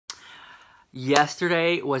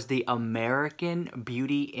Yesterday was the American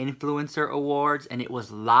Beauty Influencer Awards, and it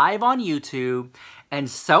was live on YouTube. And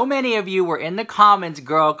so many of you were in the comments,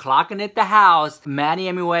 girl, clocking at the house.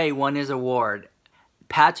 Manny MUA won his award.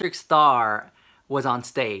 Patrick Star was on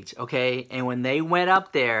stage, okay? And when they went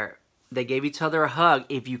up there, they gave each other a hug.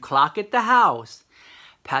 If you clock at the house,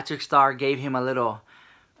 Patrick Star gave him a little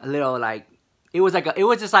like, it was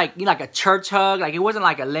just like, you know, like a church hug. Like, it wasn't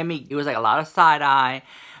like it was like a lot of side eye.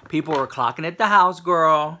 People were clocking at the house,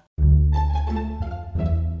 girl.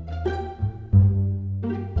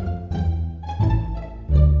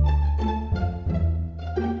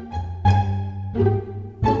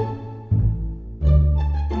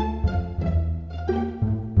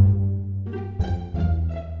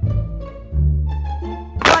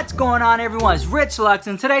 What's going on, everyone? It's Rich Lux.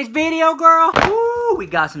 In today's video, girl, woo, we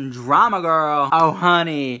got some drama, girl. Oh,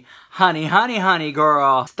 honey, honey, honey, honey,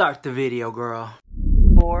 girl. Start the video, girl.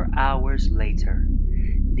 4 hours later,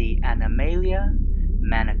 the Animalia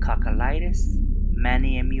maniacalis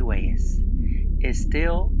maniamueus is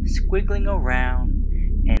still squiggling around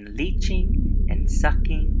and leeching and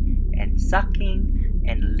sucking and sucking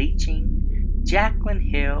and leeching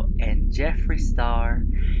Jaclyn Hill and Jeffree Star.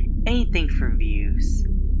 Anything for views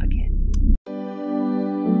again.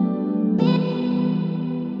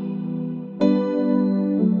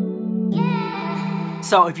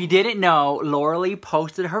 So if you didn't know, Laura Lee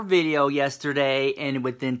posted her video yesterday, and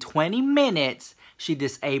within 20 minutes, she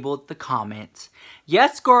disabled the comments.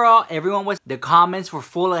 Yes, girl, the comments were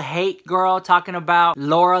full of hate, girl, talking about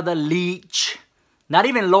Laura the Leech. Not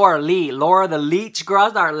even Laura Lee, Laura the Leech, girl. I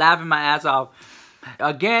started laughing my ass off.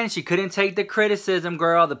 Again, she couldn't take the criticism,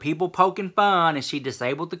 girl. The people poking fun, and she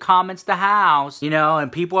disabled the comments the house. You know,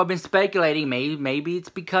 and people have been speculating. Maybe it's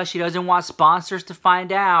because she doesn't want sponsors to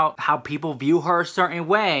find out how people view her a certain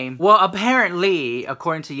way. Well, apparently,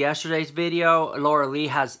 according to yesterday's video, Laura Lee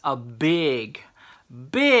has a big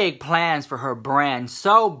plans for her brand.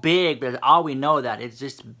 So big that all we know that it's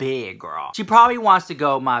just big, girl. She probably wants to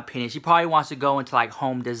go, in my opinion, she probably wants to go into like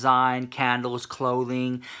home design, candles,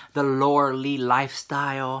 clothing, the Laura Lee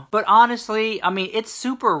lifestyle. But honestly, I mean, it's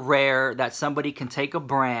super rare that somebody can take a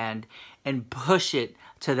brand and push it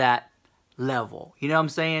to that level. You know what I'm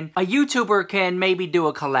saying? A YouTuber can maybe do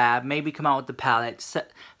a collab, maybe come out with the palette,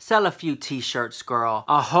 sell a few t-shirts, girl.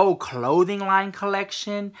 A whole clothing line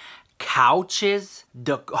collection, couches,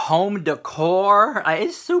 home decor.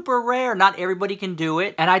 It's super rare. Not everybody can do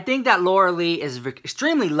it. And I think that Laura Lee is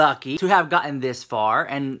extremely lucky to have gotten this far.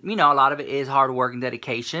 And, you know, a lot of it is hard work and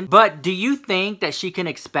dedication. But do you think that she can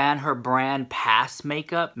expand her brand past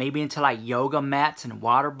makeup? Maybe into like yoga mats and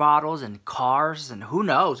water bottles and cars and who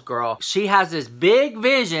knows, girl. She has this big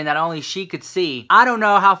vision that only she could see. I don't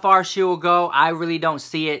know how far she will go. I really don't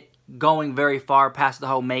see it going very far past the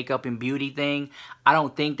whole makeup and beauty thing. I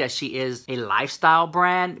don't think that she is a lifestyle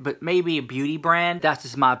brand, but maybe a beauty brand. That's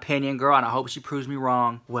just my opinion, girl, and I hope she proves me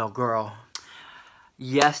wrong. Well, girl,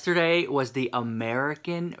 yesterday was the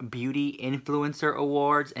American Beauty Influencer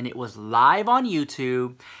Awards, and it was live on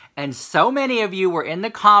YouTube. And so many of you were in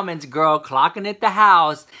the comments, girl, clocking at the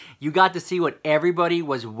house. You got to see what everybody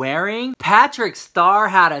was wearing. Patrick Star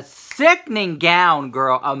had a sickening gown,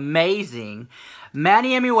 girl. Amazing.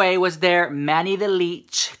 Manny MUA was there, Manny the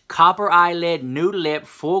Leech, copper eyelid, nude lip,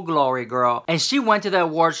 full glory, girl. And she went to the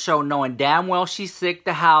awards show knowing damn well she sicked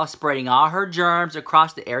the house, spreading all her germs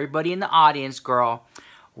across to everybody in the audience, girl.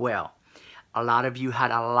 Well, a lot of you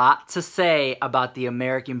had a lot to say about the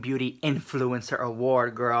American Beauty Influencer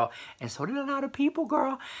Award, girl. And so did a lot of people,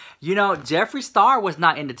 girl. You know, Jeffree Star was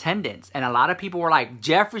not in attendance. And a lot of people were like,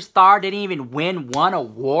 Jeffree Star didn't even win one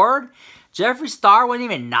award? Jeffree Star wasn't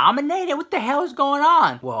even nominated? What the hell is going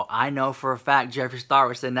on? Well, I know for a fact Jeffree Star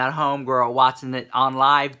was sitting at home, girl, watching it on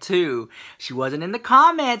live too. She wasn't in the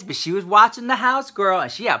comments, but she was watching the house, girl, and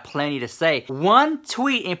she had plenty to say. One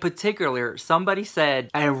tweet in particular, somebody said,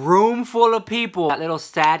 a room full of people, that little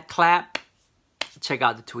sad clap. Check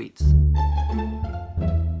out the tweets.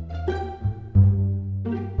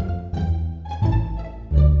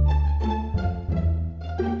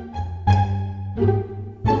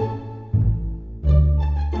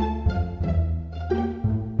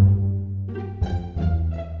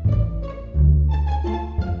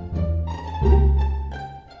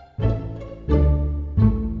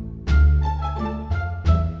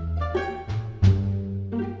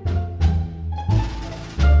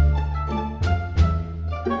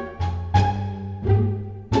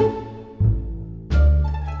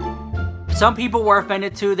 Some people were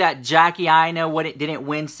offended too that Jackie Aina didn't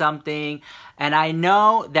win something. And I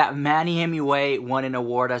know that Manny MUA won an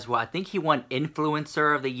award as well. I think he won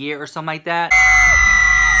Influencer of the Year or something like that.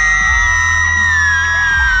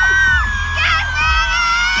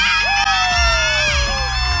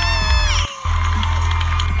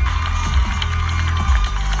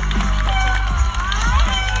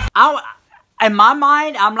 In my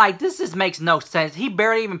mind, I'm like, this just makes no sense. He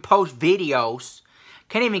barely even posts videos.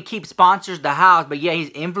 Can't even keep sponsors the house, but yeah, he's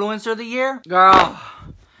influencer of the year. Girl,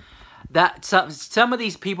 that some of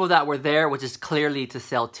these people that were there was just clearly to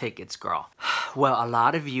sell tickets, girl. Well, a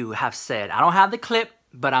lot of you have said, I don't have the clip,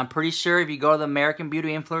 but I'm pretty sure if you go to the American Beauty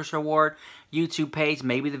Influencer Award YouTube page,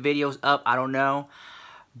 maybe the video's up, I don't know.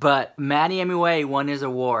 But Manny MUA won his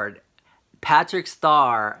award. Patrick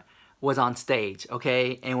Starr was on stage,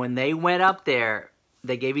 okay? And when they went up there,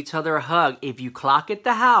 they gave each other a hug. If you clock at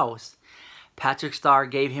the house, Patrick Starr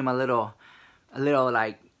gave him a little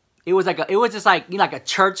like, it was just like, you know, like a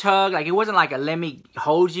church hug. Like, it wasn't like a let me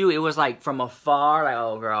hold you. It was like from afar, like,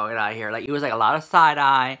 oh girl, get out of here. Like, it was like a lot of side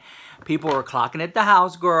eye. People were clocking at the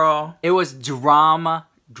house, girl. It was drama,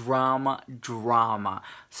 drama, drama.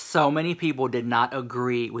 So many people did not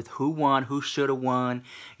agree with who won, who should have won.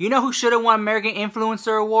 You know who should have won American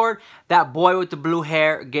Influencer Award? That boy with the blue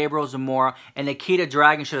hair, Gabriel Zamora, and Nikita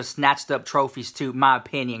Dragon should have snatched up trophies too, my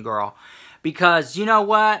opinion, girl. Because, you know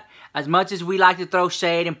what? As much as we like to throw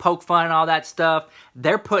shade and poke fun and all that stuff,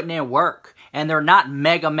 they're putting in work. And they're not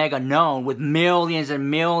mega known with millions and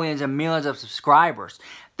millions and millions of subscribers.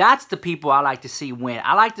 That's the people I like to see win.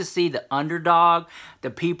 I like to see the underdog, the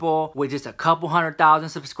people with just a couple 100,000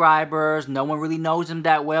 subscribers. No one really knows them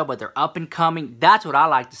that well, but they're up and coming. That's what I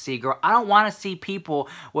like to see, girl. I don't want to see people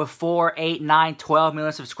with 4, 8, 9, 12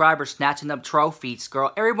 million subscribers snatching up trophies,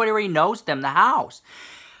 girl. Everybody already knows them, the house.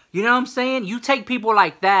 You know what I'm saying? You take people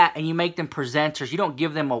like that and you make them presenters. You don't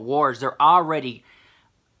give them awards. They're already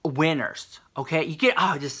winners, okay? You get,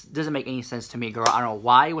 oh, it just doesn't make any sense to me, girl. I don't know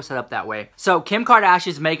why it was set up that way. So Kim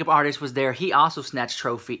Kardashian's makeup artist was there. He also snatched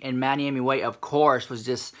trophy. And Manny MUA, of course, was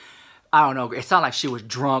just, I don't know. It sounded like she was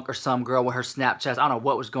drunk or some girl with her Snapchats. I don't know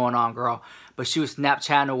what was going on, girl. But she was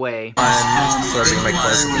Snapchatting away.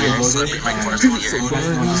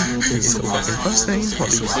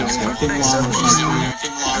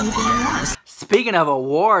 Speaking of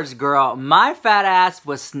awards, girl, my fat ass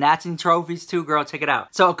was snatching trophies too, girl. Check it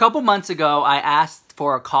out. So a couple months ago, I asked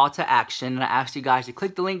for a call to action, and I asked you guys to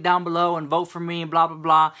click the link down below and vote for me and blah, blah,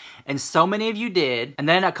 blah. And so many of you did. And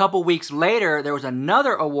then a couple weeks later, there was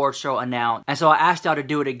another award show announced. And so I asked y'all to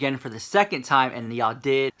do it again for the second time, and y'all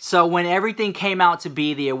did. So when everything came out to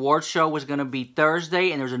be, the award show was going to be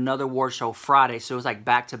Thursday, and there was another award show Friday. So it was like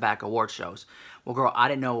back-to-back award shows. Well, girl, I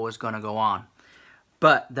didn't know what was going to go on.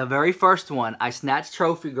 But the very first one, I snatched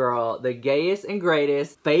trophy, girl. The gayest and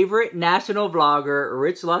greatest favorite national vlogger,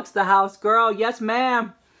 Rich Lux the House, girl. Yes,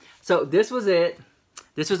 ma'am. So this was it.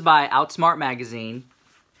 This was by Outsmart Magazine.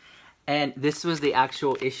 And this was the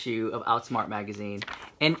actual issue of Outsmart Magazine.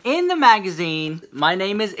 And in the magazine, my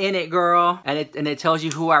name is in it, girl. And it tells you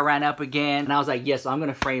who I ran up again. And I was like, yes, I'm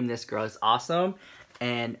going to frame this, girl. It's awesome.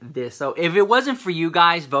 And this. So if it wasn't for you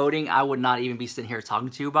guys voting, I would not even be sitting here talking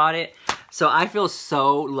to you about it. So I feel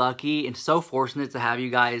so lucky and so fortunate to have you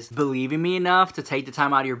guys believe in me enough to take the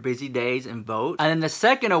time out of your busy days and vote. And then the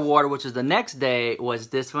second award, which was the next day, was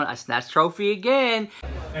this one. I snatched trophy again.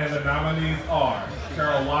 And the nominees are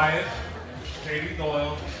Carol Wyatt, Katie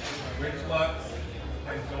Doyle, Rich Lux,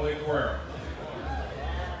 and Joey Guerrero.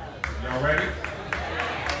 Y'all ready?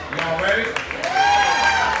 Y'all ready?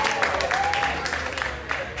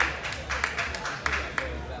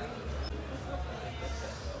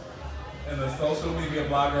 And the social media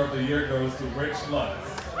blogger of the year goes to Rich Lux.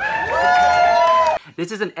 This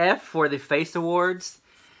is an F for the Face Awards.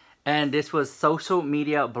 And this was Social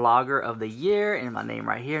Media Blogger of the Year. And my name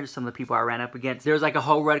right here. Some of the people I ran up against. There was like a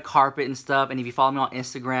whole red carpet and stuff. And if you follow me on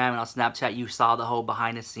Instagram and on Snapchat, you saw the whole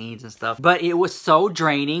behind the scenes and stuff. But it was so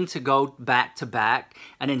draining to go back to back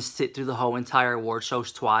and then sit through the whole entire award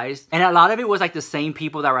shows twice. And a lot of it was like the same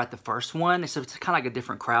people that were at the first one. So it's kind of like a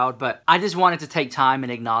different crowd. But I just wanted to take time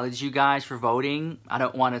and acknowledge you guys for voting. I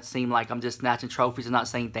don't want it to seem like I'm just snatching trophies and not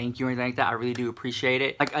saying thank you or anything like that. I really do appreciate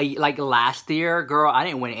it. Like last year, girl, I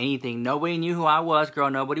didn't win anything. Nobody knew who I was, girl.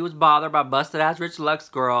 Nobody was bothered by busted ass Rich Lux,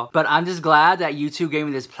 girl. But I'm just glad that YouTube gave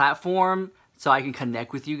me this platform so I can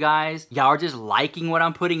connect with you guys. Y'all are just liking what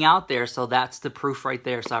I'm putting out there, so that's the proof right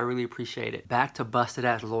there. So I really appreciate it. Back to busted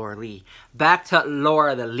ass Laura Lee. Back to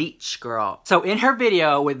Laura the Leech, girl. So in her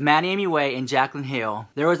video with Manny MUA and Jaclyn Hill,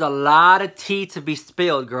 there was a lot of tea to be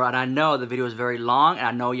spilled, girl. And I know the video is very long, and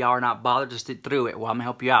I know y'all are not bothered to sit through it. Well, I'm gonna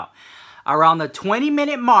help you out. Around the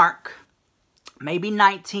 20-minute mark, maybe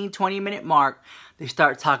 19, 20-minute mark, they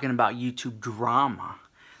start talking about YouTube drama.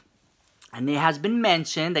 And it has been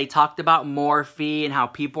mentioned, they talked about Morphe and how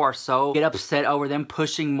people are so get upset over them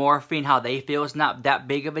pushing Morphe and how they feel it's not that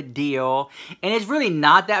big of a deal. And it's really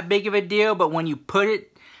not that big of a deal, but when you put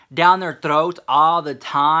it down their throats all the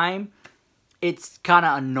time, it's kind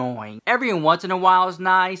of annoying. Every once in a while is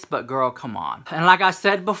nice, but girl, come on. And like I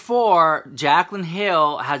said before, Jaclyn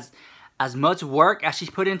Hill has as much work as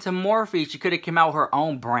she's put into Morphe. She could have come out with her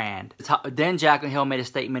own brand. Then Jaclyn Hill made a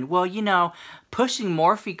statement, well, you know, pushing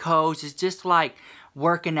Morphe codes is just like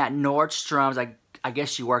working at Nordstrom's. I guess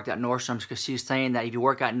she worked at Nordstrom's because she was saying that if you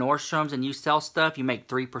work at Nordstrom's and you sell stuff, you make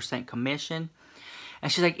 3% commission.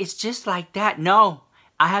 And she's like, it's just like that. No,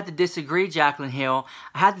 I had to disagree, Jaclyn Hill.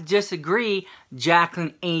 I had to disagree,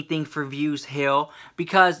 Jaclyn Anything for Views Hill,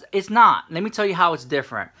 because it's not. Let me tell you how it's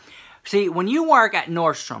different. See, when you work at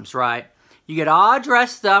Nordstrom's, right, you get all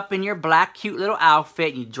dressed up in your black cute little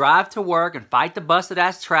outfit, and you drive to work and fight the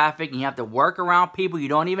busted-ass traffic, and you have to work around people you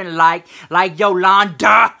don't even like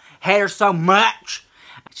Yolanda hate her so much.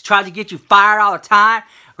 She tries to get you fired all the time.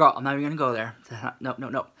 Girl, I'm not even going to go there.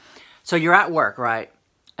 No. So you're at work, right?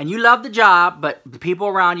 And you love the job, but the people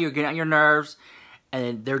around you are getting on your nerves,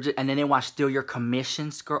 and then they want to steal your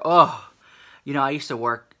commissions, girl. Oh, you know, I used to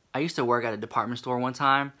work at a department store one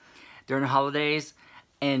time during the holidays,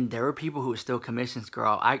 and there were people who would steal commissions,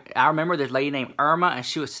 girl. I remember this lady named Irma, and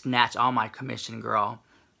she would snatch all my commission, girl.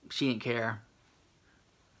 She didn't care.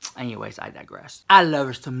 Anyways, I digress. I love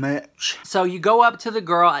her so much. So you go up to the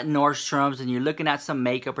girl at Nordstrom's and you're looking at some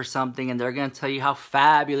makeup or something, and they're going to tell you how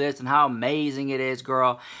fabulous and how amazing it is,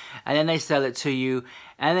 girl. And then they sell it to you,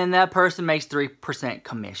 and then that person makes 3%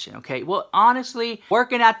 commission, okay? Well, honestly,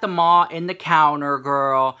 working at the mall in the counter,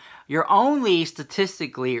 girl, you're only,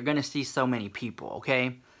 statistically, you're going to see so many people,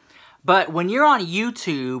 okay? But when you're on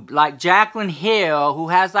YouTube, like Jaclyn Hill, who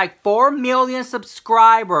has like 4 million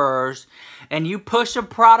subscribers, and you push a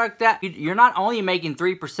product that you're not only making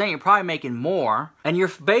 3%, you're probably making more. And you're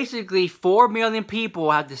basically 4 million people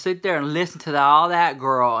have to sit there and listen to all that,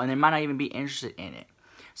 girl, and they might not even be interested in it.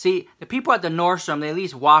 See, the people at the Nordstrom, they at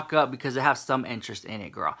least walk up because they have some interest in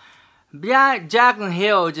it, girl. Yeah, Jaclyn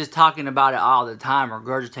Hill is just talking about it all the time,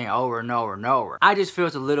 regurgitating over and over and over. I just feel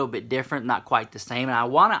it's a little bit different, not quite the same. And I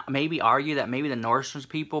want to maybe argue that maybe the Nordstrom's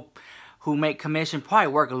people who make commission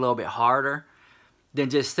probably work a little bit harder than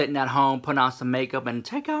just sitting at home, putting on some makeup and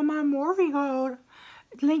check out my Morphe code.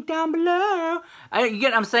 Link down below. You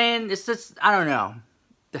get what I'm saying? It's just, I don't know.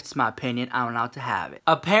 That's my opinion. I'm allowed to have it.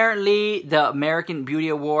 Apparently, the American Beauty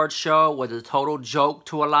Awards show was a total joke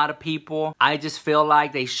to a lot of people. I just feel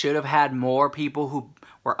like they should have had more people who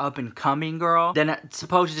were up and coming, girl, than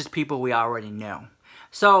supposed to just people we already know.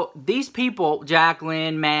 So, these people,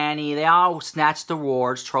 Jaclyn, Manny, they all snatched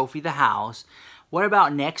awards, trophy the house. What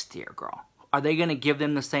about next year, girl? Are they going to give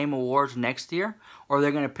them the same awards next year? Or are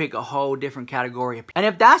they going to pick a whole different category? And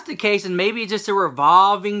if that's the case, then maybe it's just a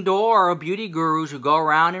revolving door of beauty gurus who go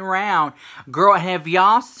round and round. Girl, have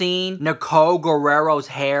y'all seen Nicole Guerrero's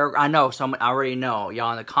hair? I know, someone I already know.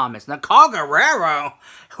 Y'all in the comments. Nicole Guerrero?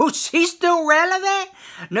 Who's she still relevant?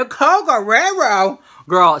 Nicole Guerrero?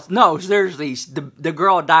 Girl, no, seriously. The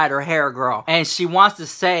girl dyed her hair, girl. And she wants to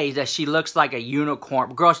say that she looks like a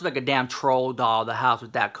unicorn. Girl, she's like a damn troll doll, the house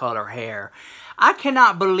with that color hair. I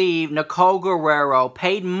cannot believe Nicole Guerrero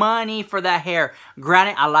paid money for that hair.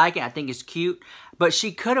 Granted, I like it. I think it's cute. But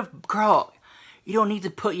she could have... Girl, you don't need to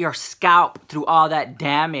put your scalp through all that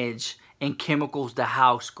damage and chemicals the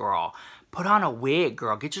house, girl. Put on a wig,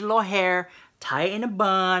 girl. Get your little hair, tie it in a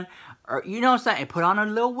bun, or you know what I'm saying? And put on a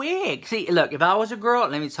little wig. See, look, if I was a girl,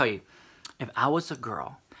 let me tell you. If I was a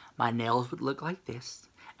girl, my nails would look like this.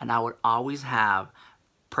 And I would always have...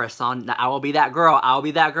 press on. I will be that girl. I'll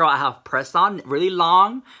be that girl. I have press on, really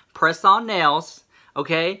long press on nails.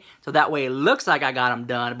 Okay? So that way it looks like I got them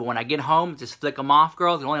done. But when I get home, just flick them off,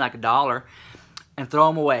 girls. They're only like $1. And throw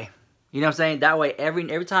them away. You know what I'm saying? That way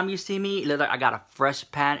every time you see me, it looks like I got a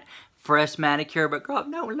fresh manicure. But girl,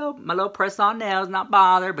 no, my little press on nails, not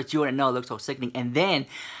bothered. But you wouldn't know it looks so sickening. And then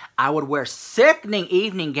I would wear sickening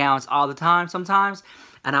evening gowns all the time sometimes.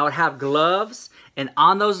 And I would have gloves. And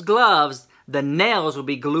on those gloves, the nails will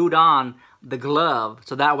be glued on the glove.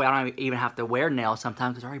 So that way I don't even have to wear nails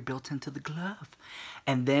sometimes. It's already built into the glove.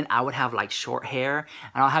 And then I would have like short hair.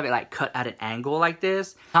 And I'll have it like cut at an angle like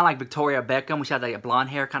this. Kind of like Victoria Beckham, which had like a blonde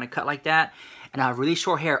hair kind of cut like that. And I have really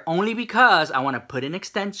short hair only because I want to put in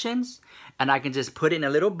extensions. And I can just put it in a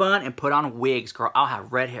little bun and put on wigs, girl. I'll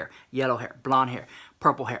have red hair, yellow hair, blonde hair,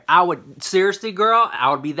 purple hair. I would, seriously, girl,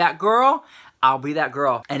 I would be that girl. I'll be that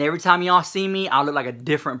girl. And every time y'all see me, I'll look like a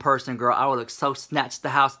different person, girl. I would look so snatched the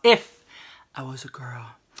house if I was a girl.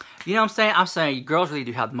 You know what I'm saying? I'm saying girls really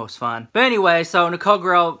do have the most fun. But anyway, so Nicole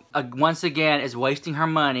Guerrero, once again, is wasting her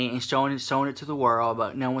money and showing it to the world,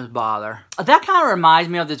 but no one's bothered. That kind of reminds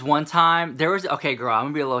me of this one time. There was, okay, girl, I'm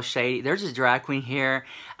going to be a little shady. There's this drag queen here.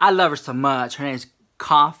 I love her so much. Her name is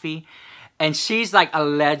Coffee. And she's like a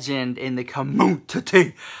legend in the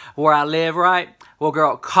community where I live, right? Well,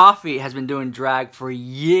 girl, Coffee has been doing drag for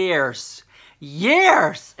years.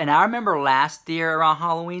 Years! And I remember last year around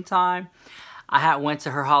Halloween time, I went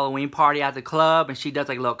to her Halloween party at the club, and she does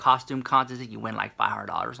like a little costume contest, and you win like $500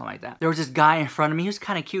 or something like that. There was this guy in front of me. He was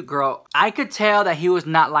kind of cute, girl. I could tell that he was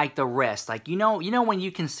not like the rest. Like, you know when you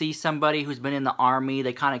can see somebody who's been in the army,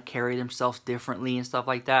 they kind of carry themselves differently and stuff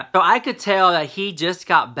like that. So I could tell that he just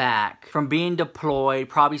got back from being deployed,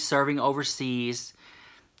 probably serving overseas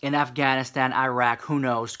in Afghanistan, Iraq, who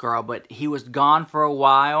knows, girl. But he was gone for a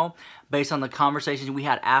while based on the conversations we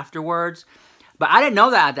had afterwards. But I didn't know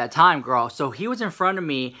that at that time, girl. So he was in front of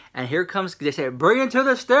me, and here comes, they said, bring it to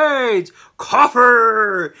the stage,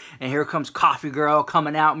 Coffee! And here comes Coffee Girl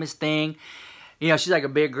coming out, Miss Thing. You know, she's like a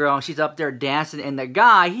big girl, and she's up there dancing. And the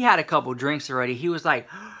guy, he had a couple drinks already. He was like,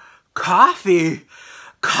 Coffee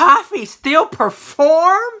still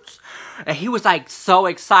performs? And he was like so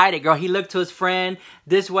excited, girl. He looked to his friend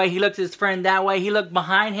this way. He looked to his friend that way. He looked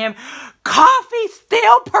behind him. Coffee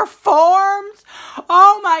still performs?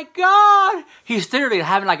 Oh my God. He's literally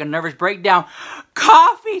having like a nervous breakdown.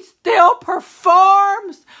 Coffee still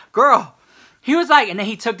performs? Girl, he was like, and then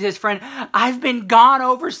he took to his friend, I've been gone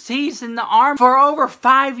overseas in the army for over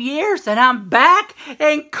 5 years, and I'm back,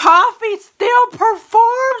 and Coffee still performs.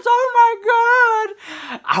 Oh my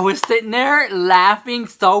God. I was sitting there laughing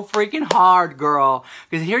so freaking hard, girl.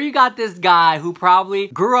 Because here you got this guy who probably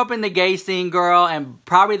grew up in the gay scene, girl, and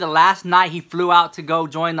probably the last night he flew out to go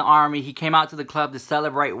join the army, he came out to the club to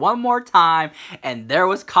celebrate one more time, and there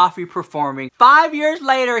was Coffee performing. 5 years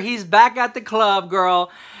later, he's back at the club,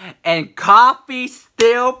 girl, and Coffee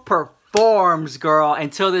still performs, girl.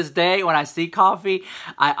 Until this day, when I see Coffee,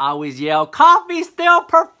 I always yell, Coffee still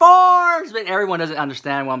performs! But everyone doesn't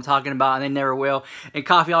understand what I'm talking about, and they never will. And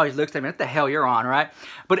Coffee always looks at me, what the hell you're on, right?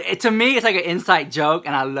 But to me, it's like an inside joke,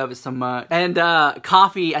 and I love it so much. And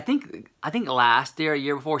Coffee, I think last year, a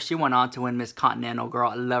year before, she went on to win Miss Continental,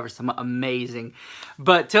 girl. I love her so much. Amazing.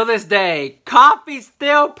 But till this day, Coffee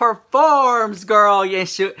still performs, girl. Yeah,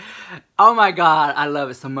 oh my God, I love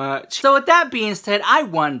it so much. So with that being said, I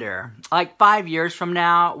wonder, like 5 years from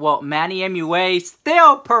now, will Manny MUA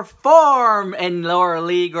still perform in Laura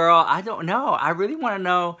Lee, girl? I don't know. I really want to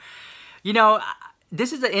know. You know,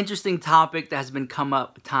 this is an interesting topic that has been come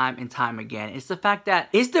up time and time again. It's the fact that,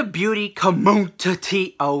 is the beauty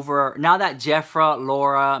community over? Now that Jeffra,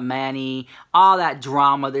 Laura, Manny, all that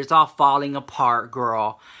drama, there's all falling apart,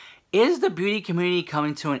 girl. Is the beauty community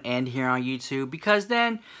coming to an end here on YouTube? Because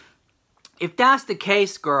then, if that's the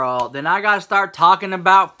case, girl, then I gotta start talking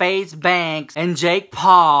about FaZe Banks and Jake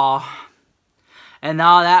Paul and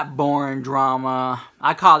all that boring drama.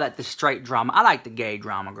 I call that the straight drama. I like the gay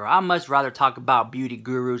drama, girl. I much rather talk about beauty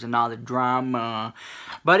gurus and all the drama.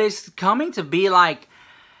 But it's coming to be like,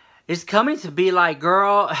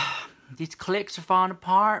 girl, these cliques are falling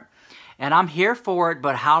apart. And I'm here for it,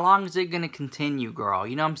 but how long is it going to continue, girl?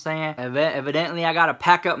 You know what I'm saying? Evidently, I got to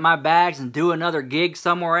pack up my bags and do another gig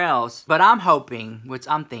somewhere else. But I'm hoping, which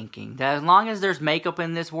I'm thinking, that as long as there's makeup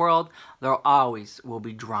in this world, there always will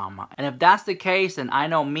be drama. And if that's the case, then I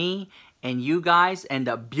know me and you guys and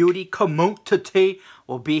the beauty community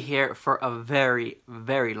will be here for a very,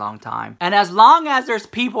 very long time. And as long as there's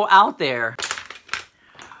people out there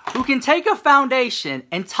who can take a foundation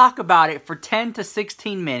and talk about it for 10 to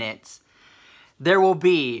 16 minutes, there will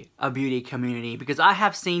be a beauty community. Because I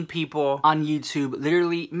have seen people on YouTube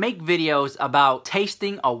literally make videos about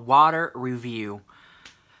tasting a water review.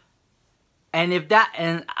 And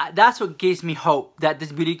that's what gives me hope that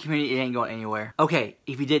this beauty community ain't going anywhere. Okay,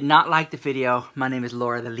 if you did not like the video, my name is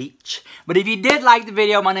Laura the Leech. But if you did like the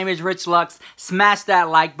video, my name is Rich Lux. Smash that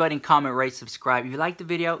like button, comment, rate, subscribe. If you like the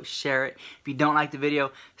video, share it. If you don't like the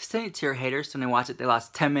video, send it to your haters. So when they watch it, they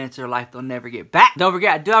lost 10 minutes of their life they'll never get back. Don't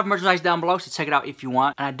forget, I do have merchandise down below, so check it out if you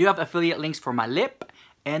want. And I do have affiliate links for my lip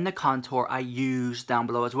and the contour I use down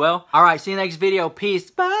below as well. Alright, see you next video.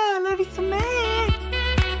 Peace. Bye. Love you so much.